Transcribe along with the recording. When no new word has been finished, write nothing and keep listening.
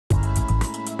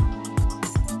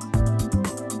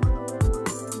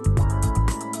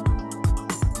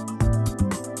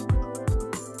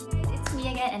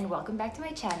welcome back to my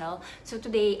channel. So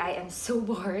today I am so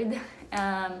bored.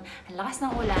 Ang lakas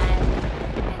ng ulan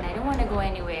and I don't want to go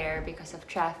anywhere because of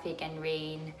traffic and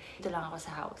rain. Dito lang ako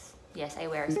sa house. Yes, I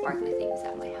wear sparkly things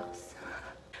at my house.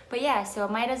 But yeah, so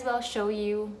might as well show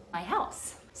you my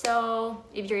house. So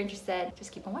if you're interested,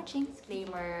 just keep on watching.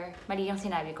 Disclaimer, mali yung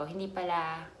sinabi ko. Hindi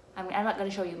pala, I'm not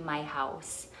gonna show you my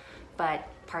house, but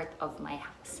part of my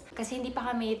house. Kasi hindi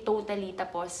pa kami totally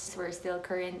tapos. We're still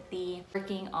currently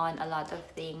working on a lot of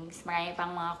things. Marami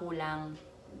pang mga kulang.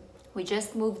 We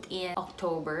just moved in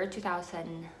October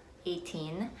 2018.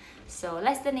 So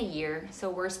less than a year. So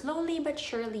we're slowly but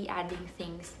surely adding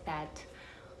things that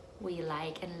we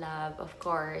like and love, of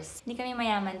course. Hindi kami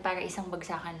mayaman para isang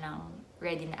bagsakan lang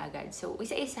ready na agad. So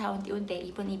isa-isa, unti-unti,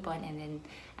 ipon-ipon, and then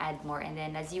add more. And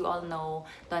then as you all know,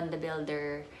 Don the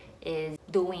Builder is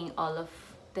doing all of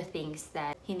the things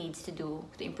that he needs to do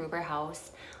to improve our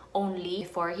house only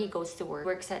before he goes to work.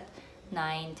 Works at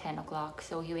 9, 10 o'clock.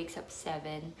 So he wakes up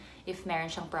 7 if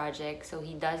meron siyang project. So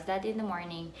he does that in the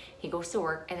morning. He goes to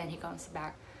work and then he comes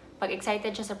back. Pag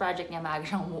excited siya sa project niya, maaga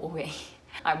siyang umuwi.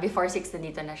 Before 6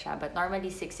 nandito na siya. But normally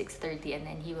 6, 6:30, and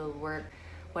then he will work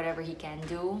whatever he can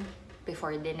do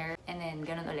before dinner, and then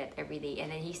ganun ulit every day.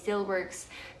 And then he still works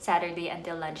Saturday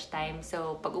until lunchtime.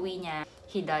 So pag uwi niya,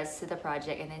 he does the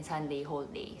project, and then Sunday whole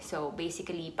day. So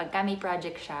basically, pagka may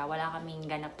project siya, wala kaming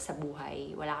ganap sa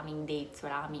buhay, wala kaming dates,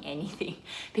 wala kaming anything,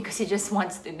 because he just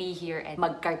wants to be here and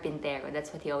magkarpintero.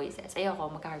 That's what he always says.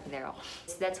 Ayoko, magkarpintero ako.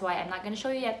 So that's why I'm not gonna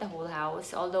show you yet the whole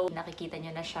house, although nakikita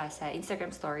nyo na siya sa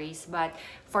Instagram stories. But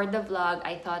for the vlog,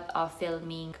 I thought of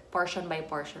filming portion by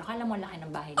portion. Akala mo laki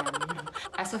ng bahay namin.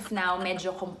 As of now,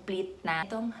 medyo complete na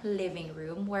itong living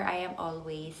room where I am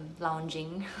always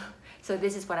lounging. So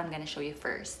this is what I'm gonna show you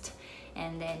first.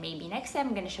 And then maybe next time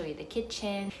I'm gonna show you the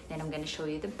kitchen, then I'm gonna show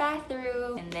you the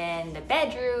bathroom, and then the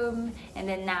bedroom, and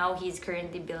then now he's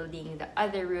currently building the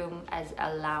other room as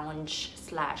a lounge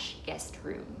slash guest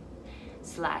room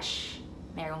slash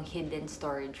merong hidden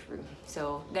storage room.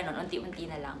 So ganon, unti-unti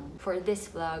na lang. For this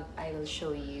vlog, I will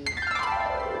show you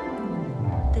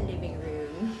the living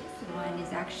room. This one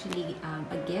is actually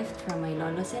a gift from my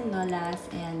lolos and lolas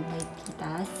and my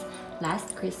titas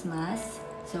last Christmas.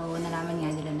 So, nalaman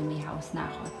nga nila na may house na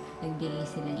ako. Nagbigay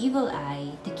sila ng evil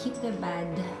eye to keep the bad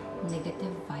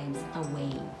negative vibes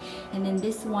away. And then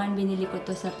this one, binili ko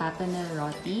to sa Tata na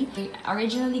Roti. I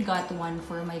originally got one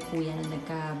for my kuya na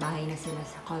nagkabahay na sila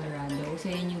sa Colorado.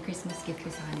 So, yun yung Christmas gift ko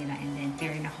sa kanila. And then,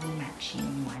 meron akong matching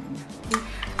one.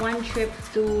 One trip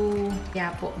to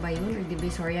Yapo ba yun? Or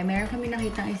Divisoria. Meron kami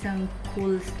nakitang isang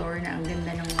cool store na ang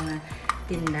ganda ng mga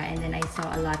tinda, and then I saw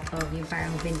a lot of yung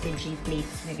parang vintagey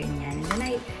plates na ganyan. And then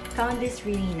I found this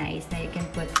really nice na you can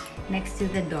put next to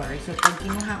the door. So pag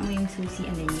kinuha mo yung susi,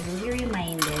 and then you will be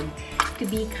reminded to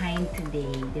be kind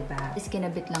today, diba? Just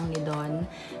kinabit lang ni Don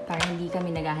para hindi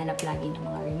kami naghahanap lagi ng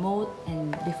mga remote.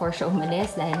 And before siya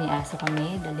umalis, dahil ni aso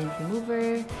kami, the lint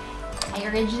remover. I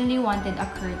originally wanted a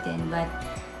curtain, but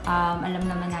alam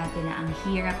naman natin na ang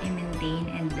hirap i-maintain,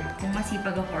 and kung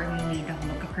masipag ako or may need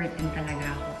ako, magka-curtain talaga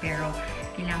ako. Pero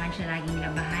kailangan siya laging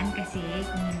labahan kasi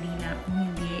kung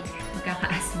hindi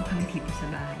magkakaasmo kami dito sa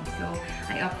bahay. So,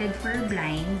 I opted for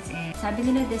blinds, and sabi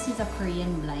nila this is a Korean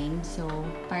blind, so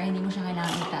para hindi mo siya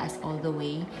kailangan itaas all the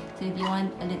way. So, if you want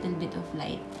a little bit of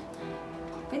light,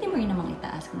 pwede mo rin namang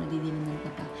itaas kung nadidiliman ka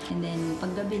pa. And then,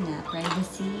 paggabi na,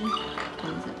 privacy,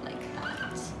 close it like that.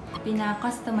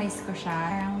 Pina-customize ko siya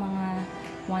parang mga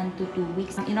 1 to 2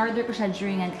 weeks. In-order ko siya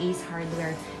during an Ace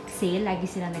Hardware sale. Lagi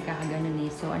sila nagkakaganon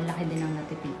eh. So, ang laki din ang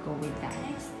natipid ko with that.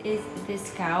 Next is this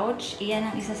couch.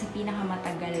 Iyan ang isa sa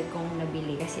pinakamatagal kong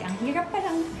nabili. Kasi ang hirap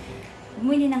palang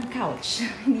bumili ng couch.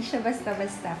 Hindi siya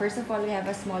basta-basta. First of all, we have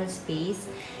a small space.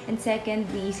 And second,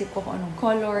 iisip ko kung anong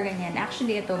color, ganyan.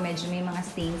 Actually, ito medyo may mga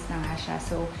stains na nga siya.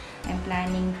 So, I'm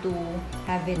planning to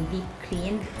have it deep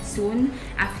cleaned soon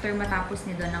after matapos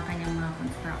nito ng kanyang mga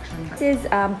construction. This is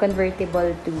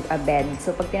convertible to a bed.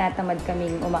 So, pag tinatamad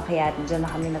kaming umakyat, dyan na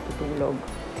kami natutulog.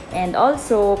 And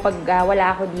also, pag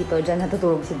wala ako dito, dyan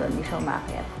natutulog si Don. Hindi siya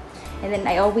umakyat. And then,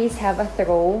 I always have a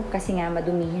throw kasi nga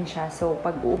madumihin siya. So,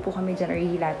 pag uupo kami dyan or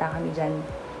hihilata kami dyan,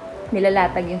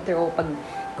 nilalatag yung throw pag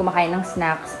kumakain ng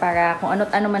snacks para kung ano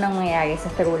man ang mangyayari,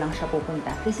 sa throw lang siya pupunta.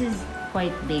 This is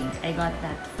quite big. I got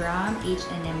that from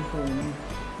H&M Home.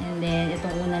 And then,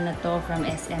 itong una na to from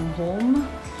SM Home.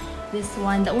 This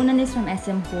one, the unan is from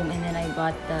SM Home. And then, I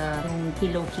got the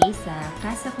pillowcase sa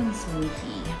Casa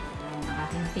Consunji.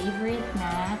 aking favorite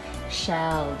na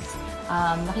shelves.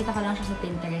 Nakita ko lang siya sa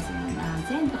Pinterest and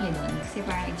sinend ko kayo doon kasi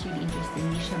parang it's really interesting.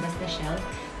 Hindi siya basta shelf.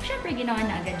 Siyempre, ginawa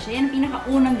na agad siya. Yan ang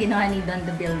pinakaunang ginawa ni Don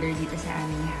the Builder dito sa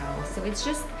aming house. So, it's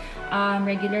just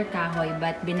regular kahoy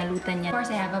but binalutan niya. Of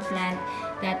course, I have a plant.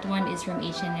 That one is from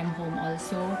H&M Home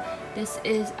also. This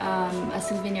is a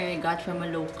souvenir I got from a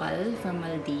local, from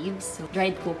Maldives. So,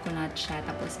 dried coconut siya,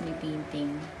 tapos may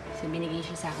painting. So, binigay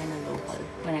siya sa akin ng local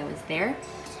when I was there.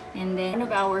 And then, one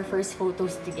of our first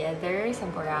photos together sa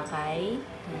Boracay.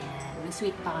 And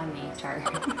sweet pa kami, char.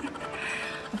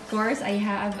 Of course, I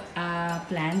have a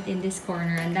plant in this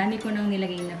corner. Ang dami ko nang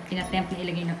nilagay na, pinattempt na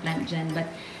ilagay na plant dyan. But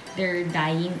they're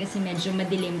dying kasi medyo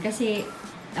madilim. Kasi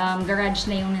garage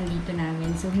na yung nandito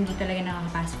namin. So, hindi talaga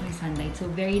nakakapasok yung sunlight.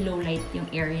 So, very low light yung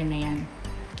area na yan.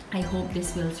 I hope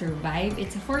this will survive.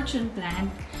 It's a fortune plant.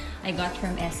 I got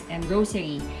from SM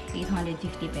Grocery.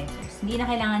 850 pesos. Hindi na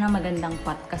kailangan ng magandang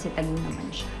pot kasi tago naman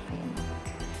siya. Ayan.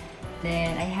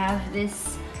 Then, I have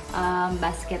this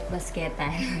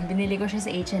basketan. Binili ko siya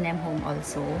sa H&M Home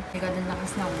also. Ikaw din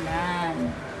lakas na ulan.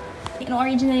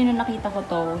 Originally, nung nakita ko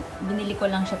to, binili ko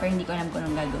lang siya pero hindi ko alam kung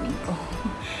anong gagawin ko.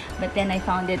 But then, I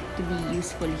found it to be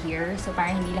useful here. So,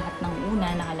 parang hindi lahat ng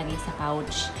una nakalagay sa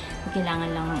couch.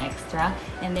 Kailangan lang ng extra.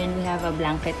 And then, we have a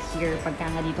blanket here pagka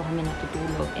nga dito kami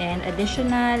natutulog. And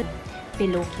additional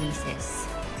pillowcases.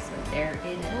 So, there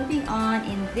is. Moving on,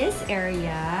 in this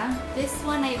area, this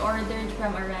one I ordered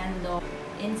from a random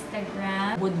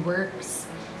Instagram Woodworks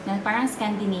na parang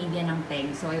Scandinavian ang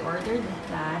peg. So, I ordered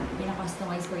that.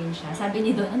 Pina-customize ko rin siya. Sabi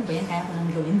ni Don, ano ba yan? Kaya ko lang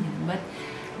gawin yan. But,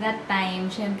 that time,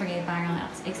 syempre, parang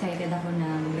excited ako na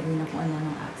maglagay na kung ano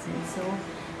ng accent. So,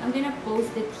 I'm gonna post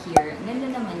it here. Ang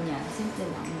ganda naman niya. Simple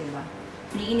lang, di ba?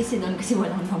 Naiinis si Don kasi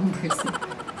walang numbers.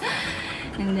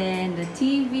 And then, the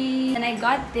TV. And I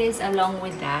got this along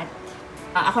with that.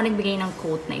 Ako nagbigay ng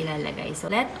quote na ilalagay. So,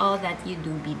 let all that you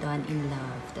do be done in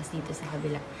love. Tapos dito sa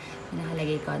kabila,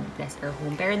 nakalagay God bless our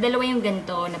home. Pero dalawa yung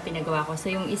ganito na pinagawa ko. So,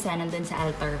 yung isa nandun sa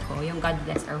altar ko. Yung God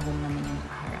bless our home naman yung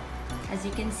nakaharap. As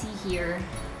you can see here,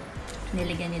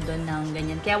 nilagyan ni Don ng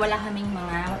ganyan. Kaya wala kaming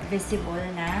mga visible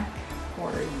na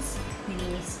cords.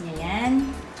 Nilinis niya yan.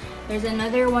 There's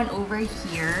another one over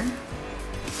here.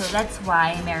 So, that's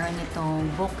why meron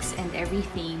itong books and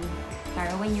everything.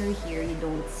 Para when you're here, you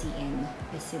don't see any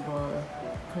visible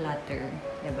clutter,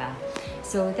 diba?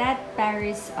 So, that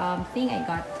Paris thing I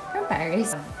got from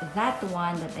Paris. That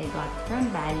one that I got from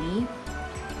Bali.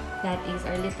 That is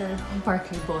our little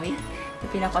Parker boy. Na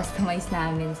pina-customize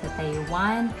namin sa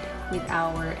Taiwan with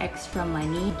our extra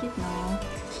money. Cute, no?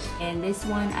 And this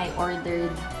one, I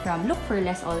ordered from Look for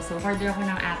Less also. Order ako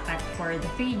ng apat for the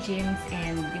free gyms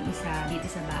and yung isa dito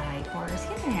sa bahay for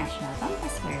Skin International.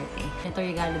 Pampaswerte. Ito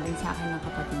regalo din sa akin ng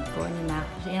kapatid ko ni Mac.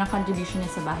 Yan ang contribution niya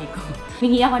sa bahay ko.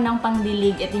 Hingi ako ng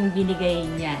pangdilig at yung binigay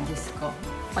niya. Diyos ko.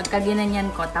 Pagka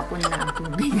ginanyan ko, tapon na ang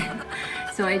tubig.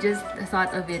 So, I just thought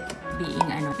of it being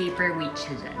paperweight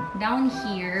siya dyan. Down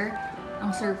here, ang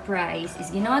surprise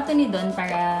is ginawa to ni Don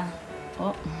para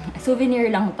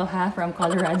souvenir lang to ha, from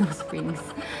Colorado Springs.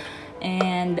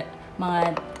 And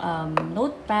mga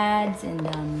notepads and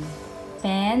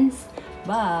pens.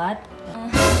 But,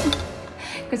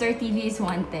 because our TV is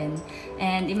 110.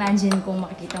 And imagine kung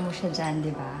makikita mo siya dyan,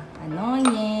 di ba?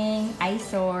 Annoying,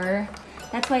 eyesore.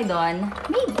 That's why Don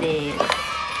made this.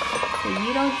 So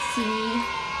you don't see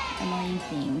annoying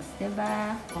things,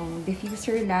 diba?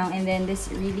 Diffuser lang. And then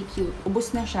this really cute.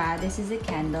 Ubus na siya. This is a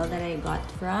candle that I got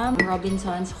from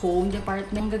Robinson's Home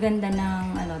Department. Ang gaganda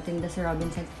ng tinda sa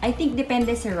Robinson's. I think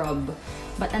depende sa Rob.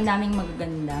 But ang daming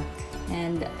magaganda.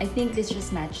 And I think this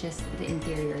just matches the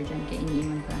interior dyan. Kaya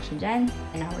iniiwan ko na siya dyan.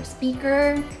 And our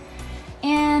speaker.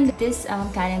 And this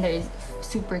calendar is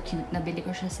super cute. Nabili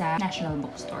ko siya sa National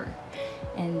Bookstore.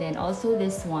 And then also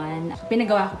this one,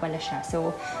 pinagawa ko pala siya.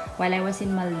 So, while I was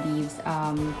in Maldives,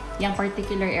 yung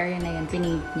particular area na yun,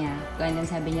 pinaint niya. And then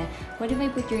sabi niya, what if I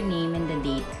put your name and the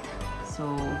date? So,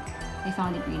 I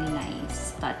found it really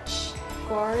nice. Touch.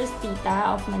 Of course,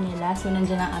 Tita of Manila. So,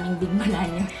 nandiyan ang aming big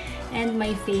malayo. And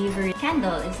my favorite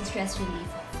candle is a stress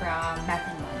relief from Bath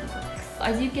 & Body Works.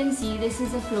 As you can see, this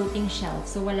is a floating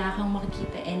shelf. So, wala kang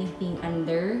makikita anything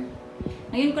under.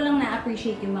 Ngayon ko lang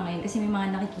na-appreciate yung mga yun kasi may mga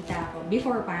nakikita ako.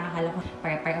 Before, parang akala ko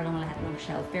pare-pareho lang lahat ng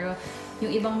shelf. Pero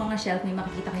yung ibang mga shelf, may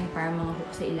makikita kayong parang mga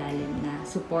hook sa ilalim na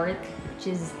support, which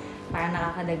is parang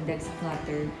nakakadagdag sa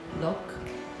clutter look.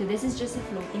 So this is just a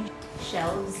floating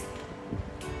shelves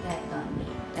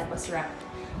that was wrapped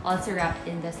also wrapped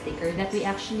in the sticker that we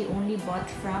actually only bought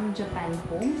from Japan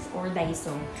Homes or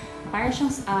Daiso. Para siyang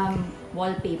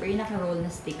wallpaper, yung naka-roll na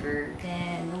sticker.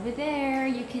 Then over there,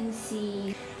 you can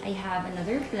see I have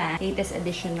another plant. Latest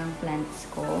edition ng plants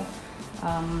ko.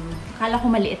 Akala ko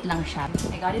maliit lang siya.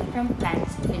 I got it from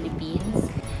Plants Philippines.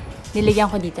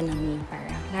 Nilagyan ko dito ng name para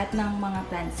lahat ng mga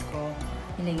plants ko,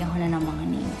 nilagyan ko na ng mga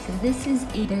name. So this is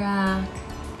Idra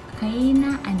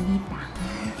Kaina Anita.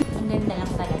 Ang ganda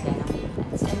lang talaga ng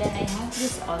plants. And then I have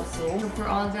this also. So for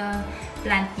all the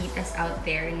plantitas out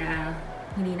there na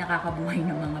hindi nakakabuhay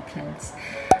ng mga plants.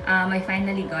 I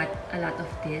finally got a lot of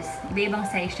this. Iba-ibang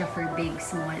size siya for big,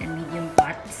 small, and medium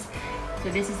pots. So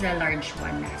this is the large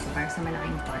one na. So para sa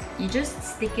malaking pot. You just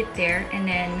stick it there and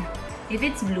then if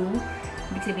it's blue,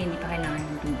 ibig sabihin hindi pa kailangan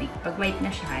ng tubig. Pag white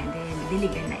na siya and then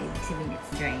diligan na, ibig sabihin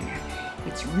it's dry na.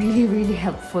 It's really, really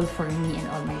helpful for me and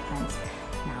all my plants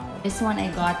now. This one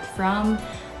I got from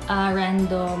a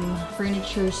random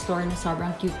furniture store na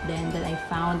sobrang cute din that I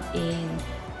found in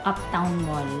Uptown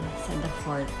Mall sa The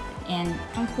Fort. And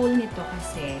ang cool nito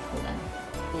kasi, hold on.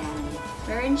 Yan.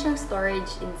 Meron siyang storage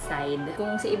inside.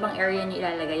 Kung sa ibang area niyo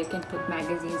ilalagay, you can put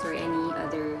magazines or any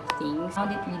other things. I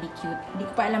found it really cute. Hindi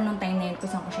ko pa alam nung time na yun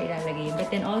kung saan ko siya ilalagay. But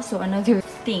then also, another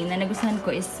thing na nagustuhan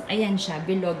ko is, ayan siya,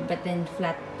 bilog, but then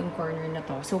flat tong corner na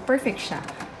to. So, perfect siya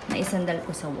na isandal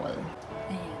ko sa wall.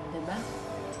 Ayan, diba?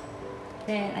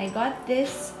 Then, I got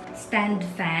this stand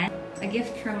fan. A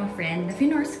gift from a friend.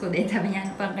 Finorse ko din. Sabi niya,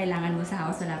 ano pang kailangan mo sa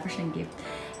house? Wala pa siyang gift.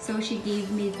 So, she gave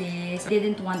me this. I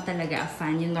didn't want talaga a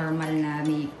fan, yung normal na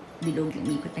may bilog,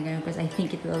 umikot na gano'n because I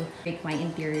think it will make my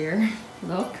interior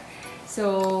look.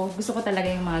 So, gusto ko talaga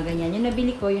yung mga ganyan. Yung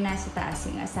nabili ko, yung nasa taas,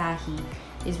 yung Asahi,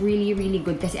 is really, really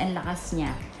good kasi ang lakas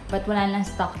niya. But wala lang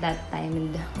stock that time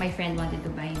and my friend wanted to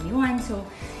buy me one. So,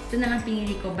 ito na lang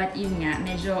pinili ko. But yun nga,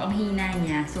 medyo ang hina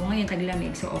niya. So, ngayon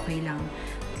taglamig, so okay lang.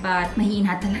 But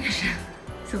mahina talaga siya.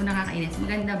 So, nakakainis.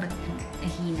 Maganda ba't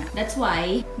hina? That's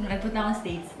why, nung nagpunta akong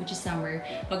States, which is summer,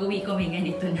 pag-uwi ko may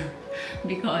ganito na.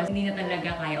 Because hindi na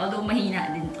talaga kaya. Although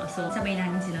mahina din to. So, sabay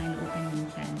namin silang ino-open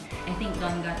minsan. I think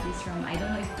Don got this from, I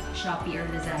don't know if Shopee or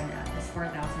Lazada. That's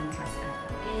 4,000 plus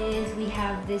is we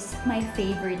have this, my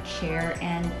favorite chair,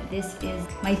 and this is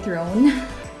my throne.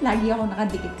 Lagi ako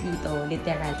nakadikit dito,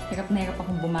 literal. Hirap na hirap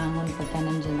akong bumangon pagka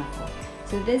nandyan ako.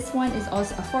 So this one is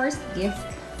also a forced gift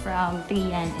from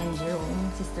Trian and Jerome,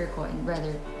 sister ko and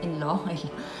brother-in-law.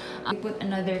 I put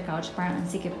another couch, parang ang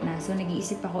sikip na. So,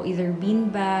 nag-iisip ako either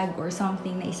beanbag or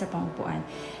something na isa pang upuan.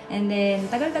 And then,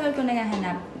 tagal-tagal ko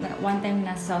naghahanap. One time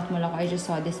nasa South Mall ako, I just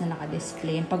saw this na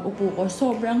naka-display. And pag upo ko,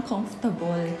 sobrang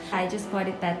comfortable. I just bought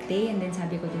it that day and then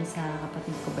sabi ko dun sa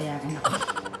kapatid ko, bayaran ako.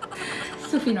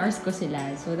 So, finors ko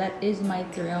sila. So, that is my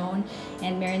throne.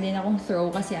 And meron din akong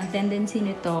throw kasi ang tendency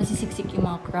nito, nasisiksik yung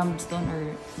mga crumbs doon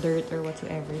or dirt or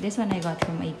whatsoever. This one I got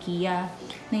from Ikea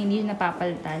na hindi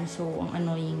napapalitan. So, ang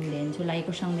annoying din. So, lagi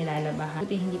ko siyang nilalabahan.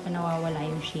 Buti hindi pa nawawala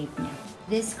yung shape niya.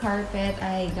 This carpet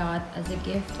I got as a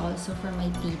gift also from my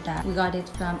tita. We got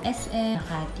it from SM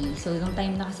Makati. So, yung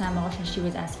time na kasama ko siya, she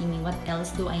was asking me what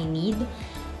else do I need.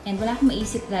 And wala akong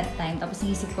maisip that time. Tapos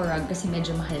naisip ko rug kasi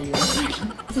medyo mahal yun.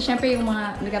 So, syempre yung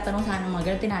mga nagtatanong sa akin ng mga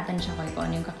girl, tinatansya ko kung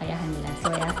ano yung kakayahan nila. So,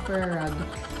 I asked for a rug.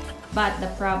 But the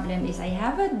problem is I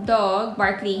have a dog,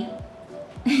 Barkley.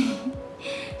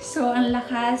 So, ang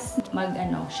lakas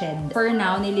shed. For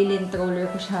now, nililint roller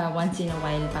ko siya once in a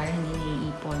while para hindi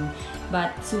naiipon.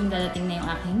 But soon dadating na yung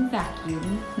aking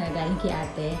vacuum na galing kay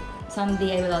ate.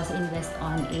 Someday, I will also invest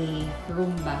on a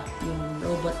Roomba, yung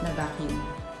robot na vacuum.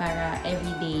 Para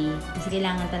everyday, kasi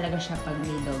kailangan talaga siya pag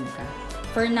may dog ka.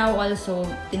 For now also,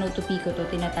 tinutupi ko to,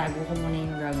 tinatago ko muna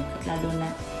yung rug. Lalo na,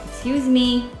 excuse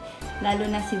me, lalo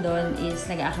na si Don is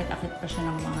nag-aakit-akit pa siya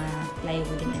ng mga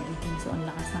plywood and everything. So, ang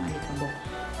lakas ng alikabok.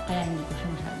 Kaya hindi ko siya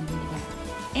masyadong binigay.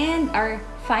 And our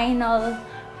final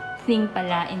thing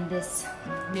pala in this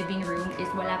living room is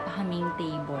wala pa kaming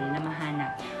table na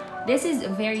mahanap. This is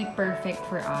very perfect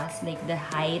for us, like the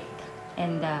height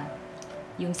and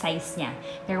yung size niya.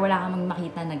 Pero wala kang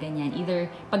makita na ganyan. Either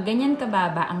pag ganyan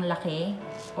kababa, ang laki,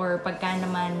 or pagka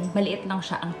naman maliit lang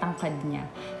siya, ang tangkad niya.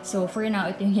 So for now,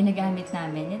 ito yung ginagamit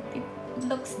namin. It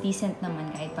looks decent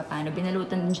naman kahit papano.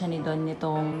 Binalutan din siya ni Don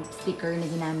nitong sticker na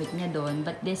ginamit niya doon.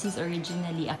 But this is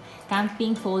originally a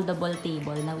camping foldable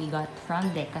table na we got from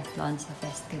Decathlon sa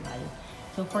festival.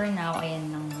 So for now, ayan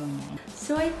lang muna.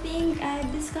 So I think I've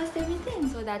discussed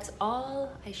everything. So that's all.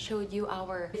 I showed you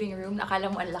our living room. Akala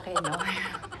mo ang laki, no?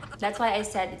 That's why I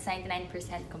said it's 99%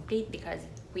 complete because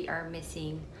we are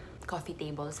missing coffee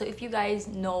table. So if you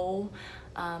guys know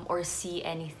or see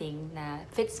anything na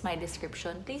fits my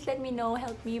description, please let me know.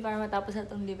 Help me para matapos na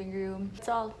tong living room.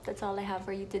 That's all I have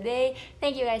for you today.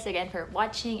 Thank you guys again for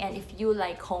watching, and if you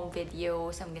like home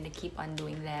videos, I'm gonna keep on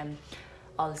doing them.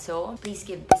 Also, please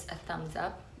give this a thumbs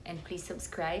up and please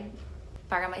subscribe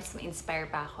para ma-inspire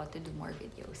pa ako to do more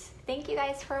videos. Thank you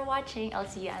guys for watching. I'll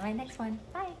see you on my next one.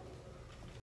 Bye!